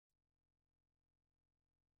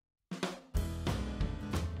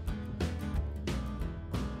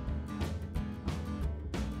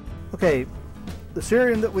Okay, the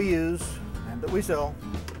cerium that we use and that we sell,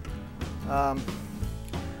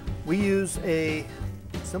 we use a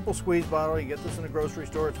simple squeeze bottle. You get this in a grocery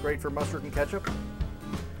store. It's great for mustard and ketchup.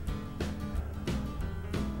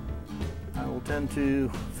 I will tend to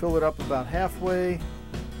fill it up about halfway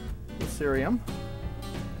with cerium.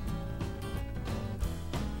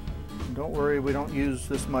 And don't worry, we don't use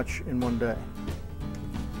this much in one day.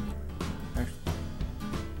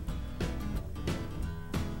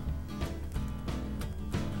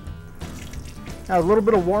 Now a little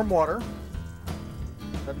bit of warm water.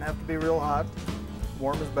 Doesn't have to be real hot.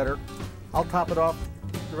 Warm is better. I'll top it off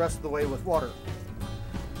the rest of the way with water.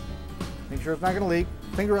 Make sure it's not going to leak.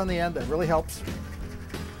 Finger on the end, that really helps.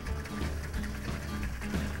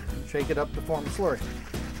 And shake it up to form a slurry.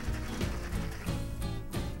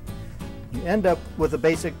 You end up with a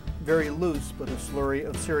basic, very loose, but a slurry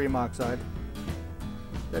of cerium oxide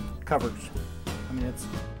that covers. I mean, it's